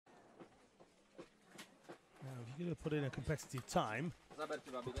you're going to put in a competitive time,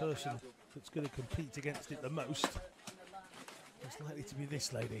 the person that's going to compete against it the most is likely to be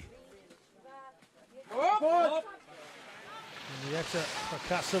this lady. Henrieta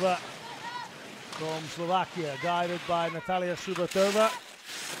FARKASOVA from Slovakia, guided by Natalia Subatova.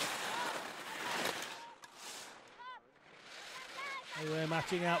 They wear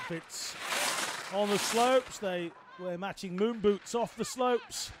matching outfits on the slopes. They wear matching moon boots off the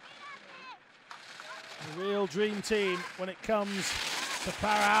slopes. A real dream team when it comes to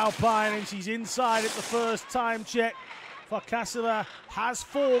Para-Alpine, and she's inside at the first time check. FARKASOVA has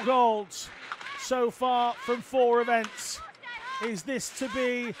 4 golds so far from 4 events. Is this to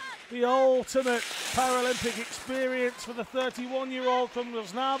be the ultimate Paralympic experience for the 31-year-old from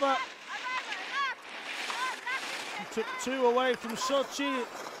Rosnava? He took 2 away from Sochi,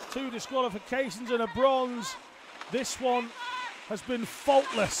 2 disqualifications and a bronze. This one has been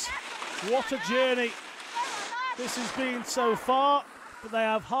faultless. What a journey this has been so far, but they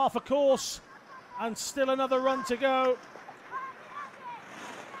have half a course and still another run to go.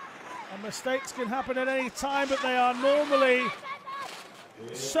 And mistakes can happen at any time, but they are normally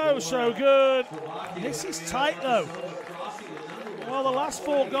so good. This is tight though. Well, the last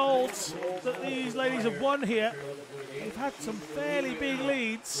 4 golds that these ladies have won here, they've had some fairly big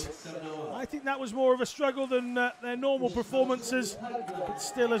leads. I think that was more of a struggle than their normal performances, but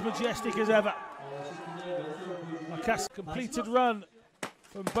still as majestic as ever. A completed run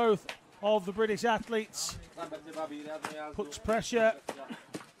from both of the British athletes puts pressure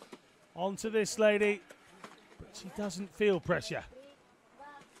onto this lady, but she doesn't feel pressure.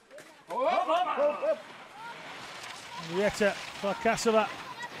 Henrieta FARKASOVA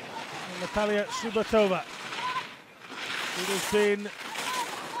and Natalia Subatova. It has been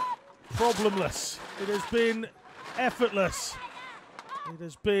problemless. It has been effortless. It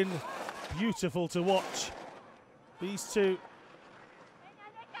has been beautiful to watch. These two,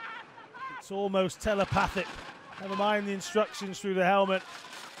 it's almost telepathic. Never mind the instructions through the helmet.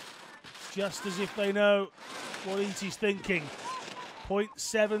 Just as if they know what each is thinking.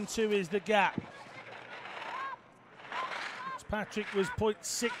 0.72 is the gap. Patrick was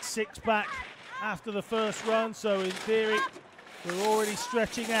 0.66 back after the first run, so in theory, we're already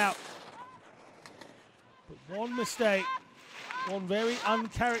stretching out. But one mistake, one very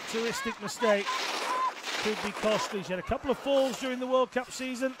uncharacteristic mistake, could be costly. She had a couple of falls during the World Cup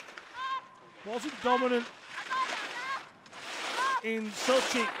season. Wasn't dominant in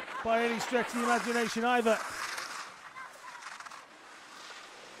Sochi by any stretch of the imagination either.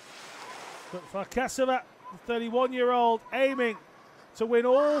 But FARKASOVA, the 31-year-old, aiming to win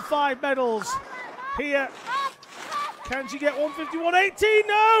all 5 medals here. Can she get 151.18?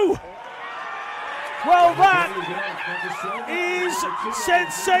 No! Well, that is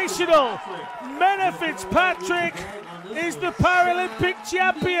sensational. Menna Fitzpatrick is the Paralympic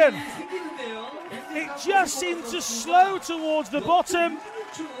champion. It just seemed to slow towards the bottom,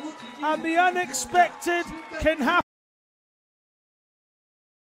 and the unexpected can happen.